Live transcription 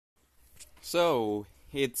So,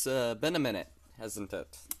 it's been a minute, hasn't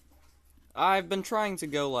it? I've been trying to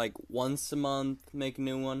go like once a month, make a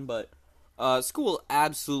new one, but school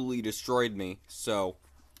absolutely destroyed me, so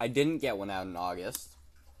I didn't get one out in August.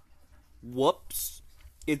 Whoops.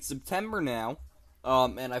 It's September now,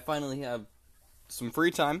 and I finally have some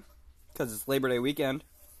free time, because it's Labor Day weekend.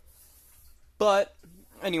 But,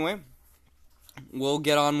 anyway, we'll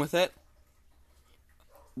get on with it.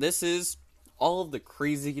 This is all of the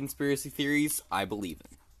crazy conspiracy theories I believe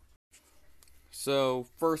in. So,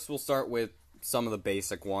 first we'll start with some of the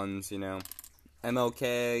basic ones,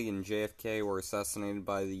 MLK and JFK were assassinated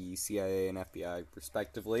by the CIA and FBI,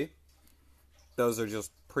 respectively. Those are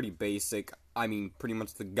just pretty basic. I mean, pretty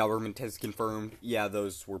much the government has confirmed, yeah,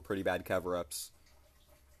 those were pretty bad cover-ups.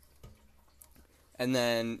 And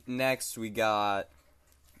then, next we got,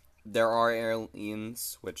 there are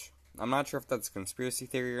aliens, which I'm not sure if that's a conspiracy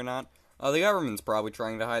theory or not. The government's probably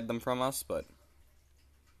trying to hide them from us, but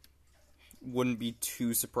wouldn't be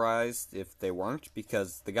too surprised if they weren't,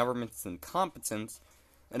 because the government's incompetent,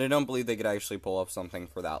 and I don't believe they could actually pull off something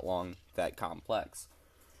for that long, that complex.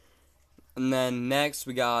 And then next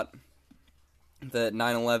we got that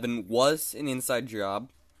 9/11 was an inside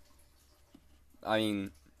job. I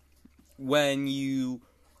mean, when you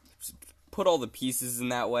put all the pieces in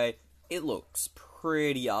that way, it looks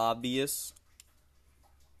pretty obvious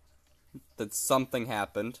that something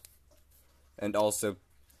happened, and also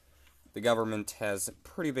the government has a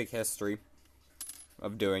pretty big history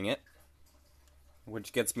of doing it,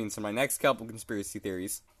 which gets me into my next couple conspiracy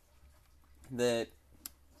theories.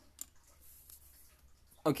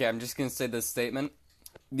 Okay, I'm just gonna say this statement.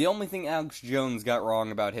 The only thing Alex Jones got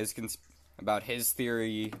wrong about his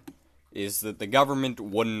theory is that the government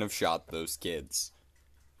wouldn't have shot those kids.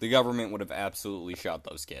 The government would have absolutely shot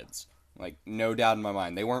those kids. Like, no doubt in my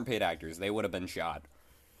mind. They weren't paid actors. They would have been shot.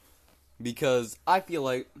 Because I feel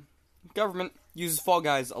like government uses fall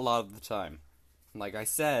guys a lot of the time. Like I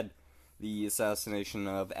said, the assassination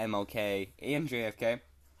of MLK and JFK,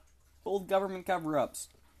 both government cover-ups.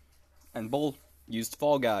 And both used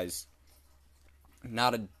fall guys.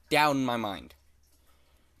 Not a doubt in my mind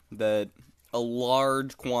that a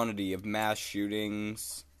large quantity of mass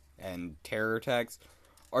shootings and terror attacks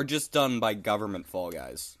are just done by government fall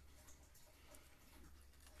guys.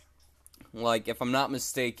 Like, if I'm not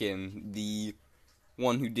mistaken, the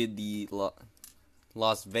one who did the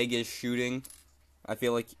Las Vegas shooting, I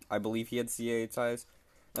believe he had CIA ties.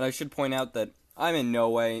 And I should point out that I'm in no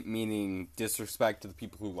way meaning disrespect to the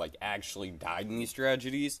people who, actually died in these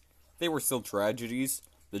tragedies. They were still tragedies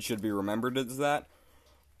that should be remembered as that.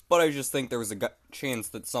 But I just think there was a chance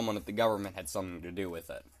that someone at the government had something to do with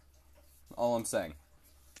it. All I'm saying.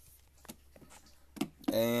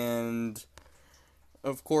 And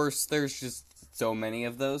of course, there's just so many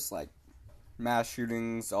of those, like mass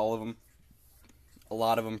shootings, all of them. A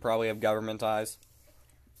lot of them probably have government ties.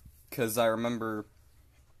 Because I remember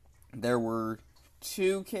there were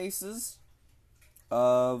 2 cases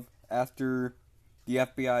of, after the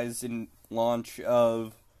FBI's launch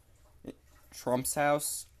of Trump's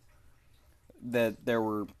house, that there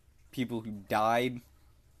were people who died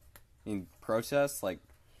in protests, like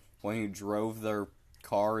one who drove their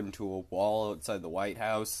car into a wall outside the White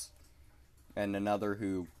House, and another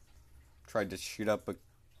who tried to shoot up a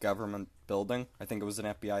government building. I think it was an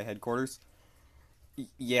FBI headquarters.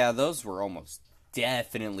 Yeah, those were almost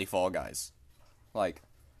definitely fall guys.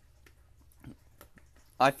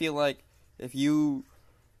 I feel like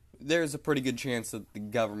there's a pretty good chance that the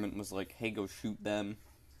government was like, hey, go shoot them.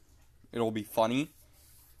 It'll be funny.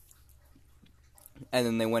 And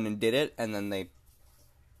then they went and did it, and then they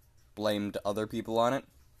blamed other people on it.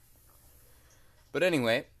 But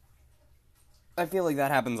anyway, I feel like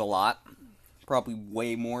that happens a lot. Probably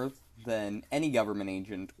way more than any government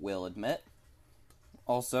agent will admit.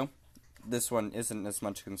 Also, this one isn't as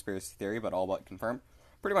much conspiracy theory, but all but confirmed.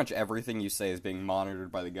 Pretty much everything you say is being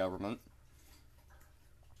monitored by the government.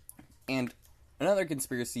 And another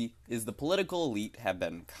conspiracy is the political elite have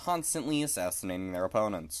been constantly assassinating their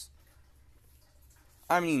opponents.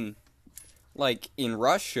 I mean, like in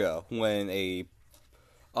Russia, when a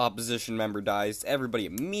opposition member dies, everybody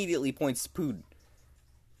immediately points to Putin.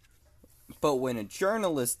 But when a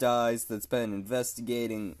journalist dies that's been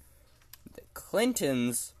investigating the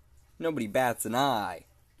Clintons, nobody bats an eye.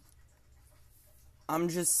 I'm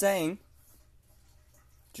just saying,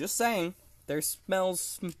 there smells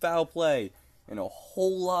some foul play and a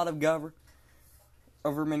whole lot of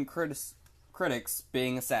government critics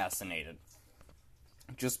being assassinated.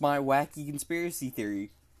 Just my wacky conspiracy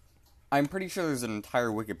theory. I'm pretty sure there's an entire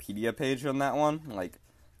Wikipedia page on that one, like,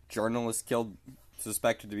 journalists killed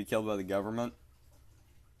suspected to be killed by the government.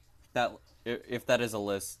 That, if that is a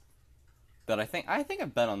list that I think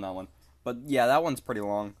I've been on that one. But yeah, that one's pretty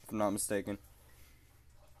long, if I'm not mistaken.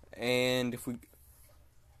 And if we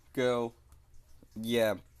go,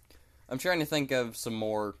 yeah, I'm trying to think of some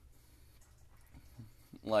more,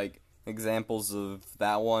 like, examples of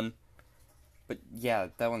that one. But yeah,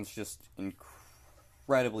 that one's just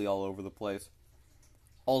incredibly all over the place.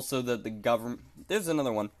 Also, that the government, there's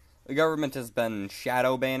another one. The government has been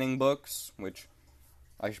shadow banning books, which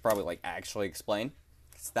I should probably, like, actually explain,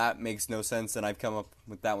 because that makes no sense, and I've come up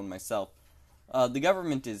with that one myself. The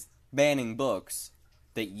government is banning books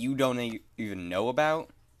that you don't even know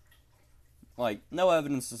about. Like, no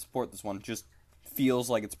evidence to support this one, just feels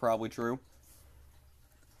like it's probably true.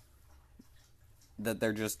 That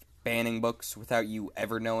they're just banning books without you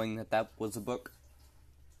ever knowing that that was a book.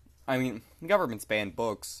 I mean, governments ban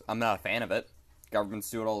books. I'm not a fan of it.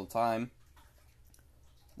 Governments do it all the time.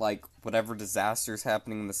 Like, whatever disaster's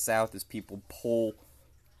happening in the South is people pull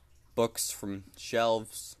books from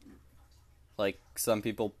shelves. Like, some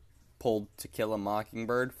people pulled To Kill a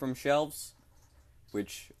Mockingbird from shelves,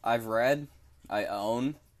 which I've read, I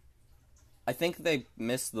own. I think they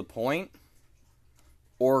missed the point.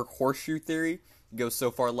 Or horseshoe theory. You go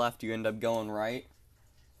so far left, you end up going right.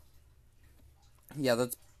 Yeah,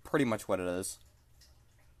 that's pretty much what it is.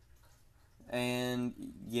 And,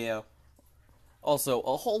 yeah. Also,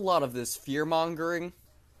 a whole lot of this fear-mongering,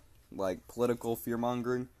 like political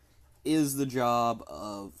fear-mongering, is the job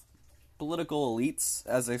of political elites,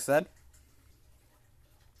 as I said.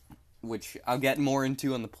 Which I'll get more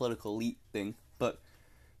into on the political elite thing, but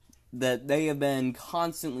that they have been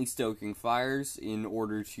constantly stoking fires in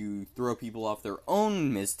order to throw people off their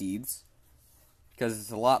own misdeeds, because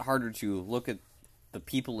it's a lot harder to look at the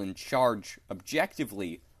people in charge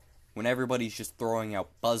objectively when everybody's just throwing out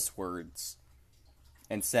buzzwords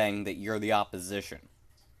and saying that you're the opposition.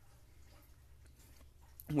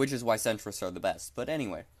 Which is why centrists are the best. But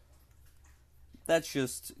anyway, that's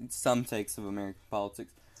just some takes of American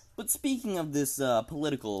politics. But speaking of this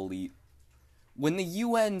political elite, when the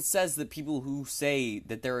UN says that people who say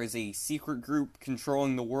that there is a secret group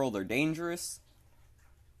controlling the world are dangerous,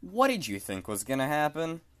 what did you think was gonna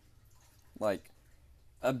happen? Like,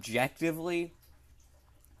 objectively,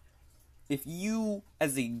 if you,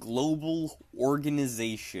 as a global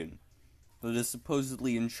organization that is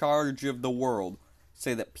supposedly in charge of the world,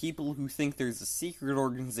 say that people who think there's a secret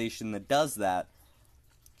organization that does that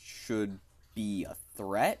should be a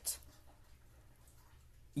threat?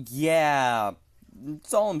 Yeah,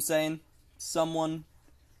 that's all I'm saying. Someone's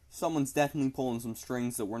definitely pulling some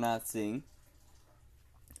strings that we're not seeing.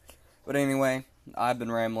 But anyway, I've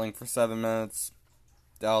been rambling for 7 minutes.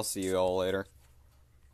 I'll see you all later.